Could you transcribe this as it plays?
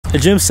A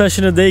gym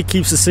session a day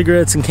keeps the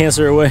cigarettes and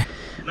cancer away.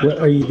 What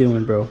are you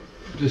doing, bro?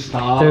 Just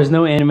stop. There's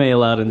no anime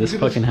allowed in this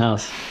fucking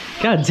house.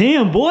 God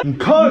damn, boy. You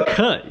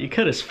cut. You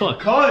cut as fuck.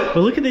 Cut. But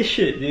look at this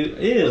shit, dude.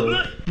 Ew.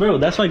 Bro,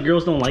 that's why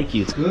girls don't like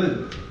you.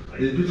 Good.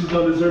 These bitches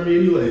don't deserve me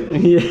anyway.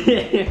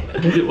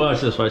 Yeah.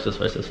 Watch this.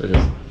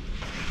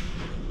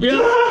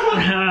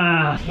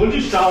 Yeah. When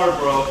did you shower,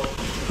 bro?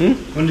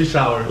 When did you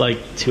shower? Like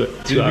two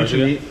hours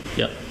ago.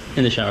 Yep.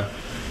 In the shower.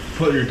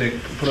 Put on your dick.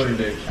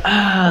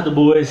 The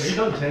boys. Are you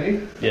done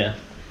tanning? Yeah.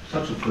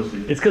 Such a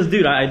pussy. It's cause,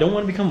 dude, I don't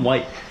want to become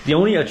white. The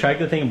only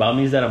attractive thing about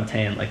me is that I'm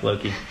tan, like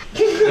Loki.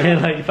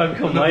 And like, if I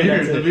become white,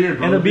 that's it.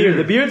 And the beard.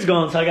 The beard's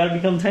gone, so I gotta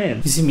become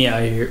tan. You see me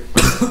out here.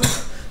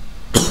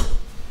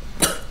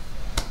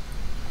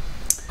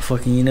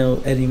 Fucking, you know,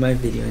 editing my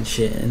video and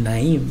shit. And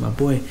Naeem, my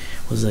boy,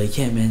 was like,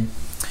 yeah, man,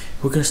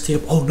 we're gonna stay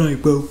up all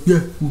night, bro.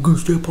 Yeah, we're gonna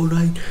stay up all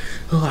night.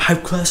 I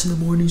have class in the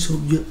morning, so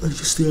yeah, let's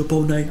just stay up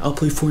all night. I'll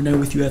play Fortnite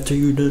with you after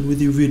you're done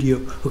with your video.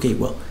 Okay,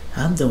 well,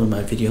 I'm done with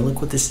my video. Look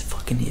what this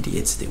fucking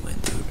idiot's doing,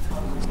 dude.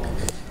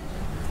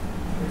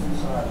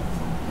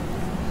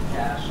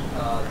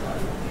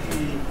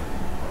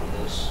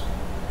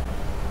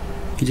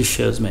 He just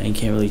shows, man, you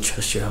can't really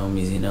trust your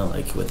homies, you know,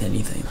 like with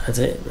anything. That's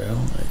it, bro.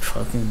 Like,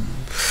 fucking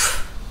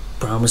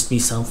promised me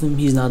something,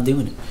 he's not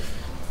doing it.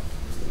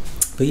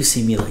 But you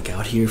see me, like,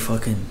 out here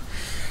fucking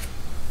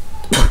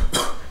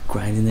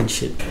grinding and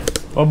shit.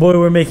 Oh boy,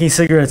 we're making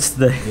cigarettes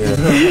today.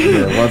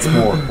 Yeah,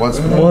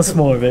 once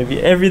more,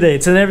 baby. Every day.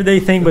 It's an everyday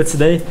thing, but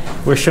today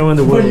we're showing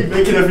the world. What, you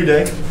make it every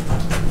day?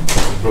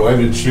 Bro,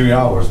 every 3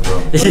 hours, bro.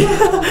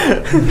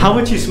 How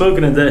much you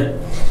smoking a day?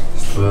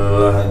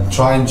 I'm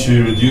trying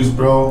to reduce,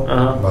 bro,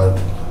 but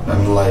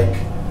I'm like,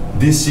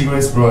 these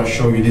cigarettes, bro, I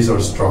show you, these are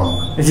strong.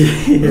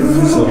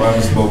 So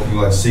I'm smoking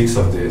like 6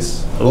 of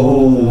this.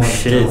 Oh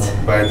shit.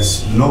 By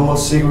this normal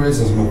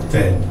cigarettes, I smoke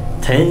 10.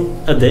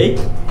 10 a day?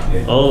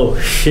 Yeah. Oh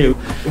shit.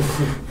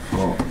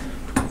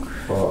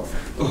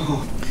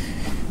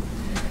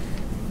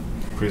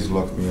 Chris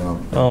locked me up.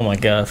 Oh my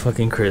god,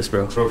 fucking Chris,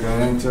 bro. Bro, can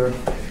I enter?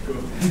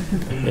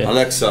 Yeah.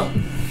 Alexa,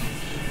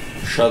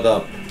 shut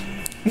up.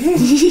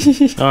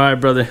 Alright,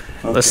 brother.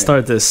 Okay. Let's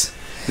start this.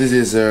 This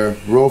is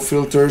raw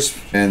filters,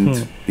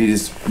 and it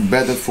is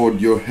better for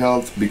your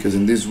health because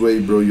in this way,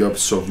 bro, you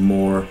absorb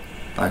more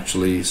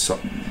actually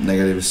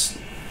negative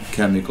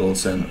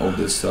chemicals and all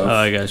this stuff. Oh,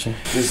 I got you.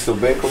 This is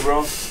tobacco,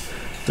 bro.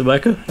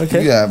 Tobacco?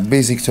 Okay. Yeah,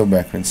 basic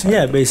tobacco inside.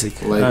 Yeah,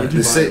 basic. Like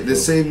the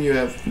same you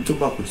have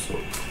tobacco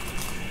store.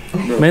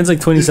 No. Man's like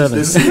 27.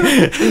 This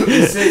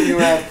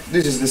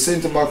is the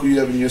same tobacco you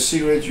have in your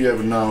cigarette. You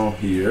have now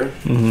here.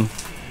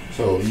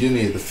 So you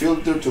need the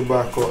filter,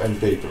 tobacco, and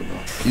paper, bro.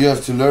 You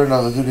have to learn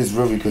how to do this,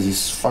 bro, because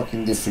it's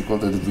fucking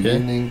difficult at the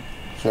beginning.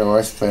 So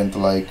I spent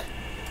like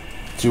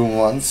 2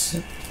 months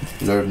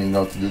learning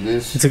how to do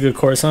this. You took a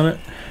course on it?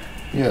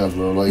 Yeah,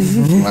 bro, like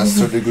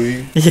master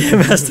degree. Yeah,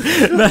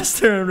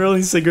 master in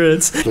rolling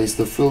cigarettes. Place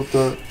the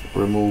filter,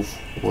 remove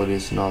what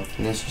is not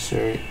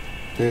necessary.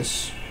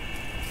 This.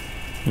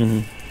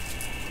 And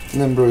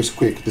then, bro, it's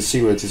quick. The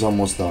cigarette is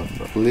almost done,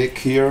 bro. Lick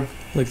here.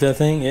 Lick that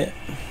thing, yeah.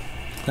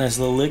 Nice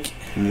little lick.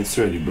 And it's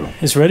ready, bro.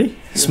 It's ready?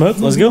 Smoke?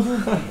 Let's go.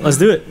 Let's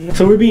do it.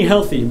 So we're being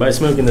healthy by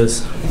smoking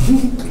this.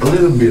 A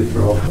little bit,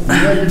 bro.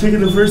 Yeah, you're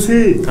taking the first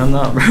hit. I'm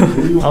not, bro.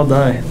 I'll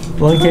die.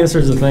 Lung cancer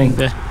is a thing.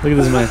 Yeah, look at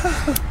this man.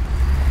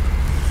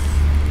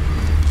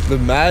 The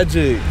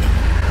magic.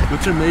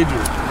 What's your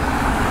major?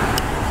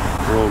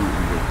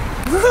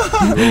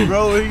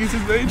 Bro, what is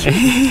your major?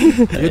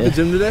 You hit the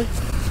gym today?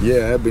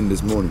 Yeah, I've been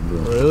this morning, bro.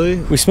 Really?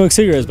 We smoke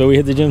cigarettes, but we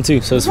hit the gym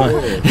too, so it's fine.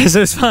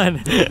 So it's fine.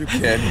 You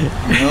can,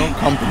 you know,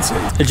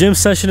 compensate. A gym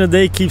session a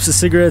day keeps the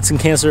cigarettes and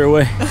cancer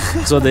away.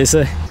 That's what they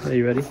say. Are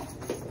you ready?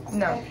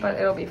 No, but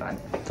it'll be fun.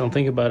 Don't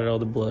think about it, all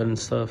the blood and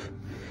stuff.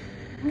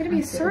 I'm gonna be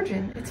a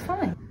surgeon. It's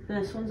fine.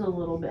 This one's a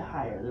little bit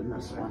higher than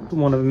this one.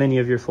 One of many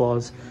of your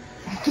flaws.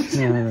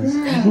 Yeah,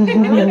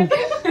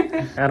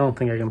 I don't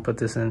think I can put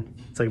this in.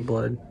 It's like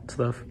blood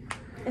stuff.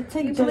 It's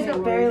like it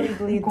barely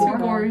bleeds.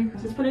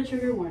 Just put a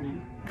trigger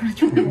warning.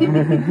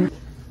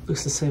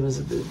 Looks the same as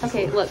it did.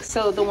 Okay, look,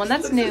 so the one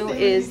that's new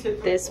is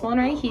this one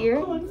right here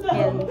and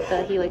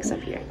the helix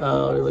up here.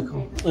 Oh, really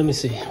cool. Let me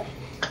see.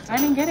 I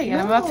didn't get it yet.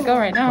 I'm about to go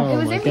right now.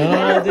 Oh my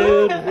god,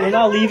 dude. You're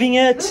not leaving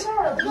it?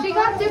 She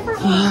got different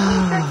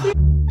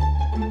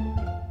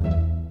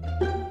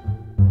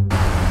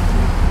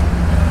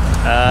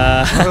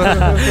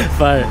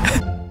Fire.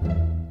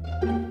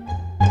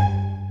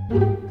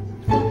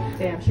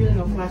 Damn, she really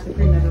gonna flash the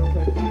cream that real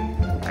quick.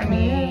 I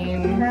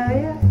mean...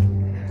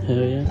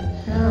 Hell yeah.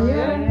 Hell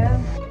yeah.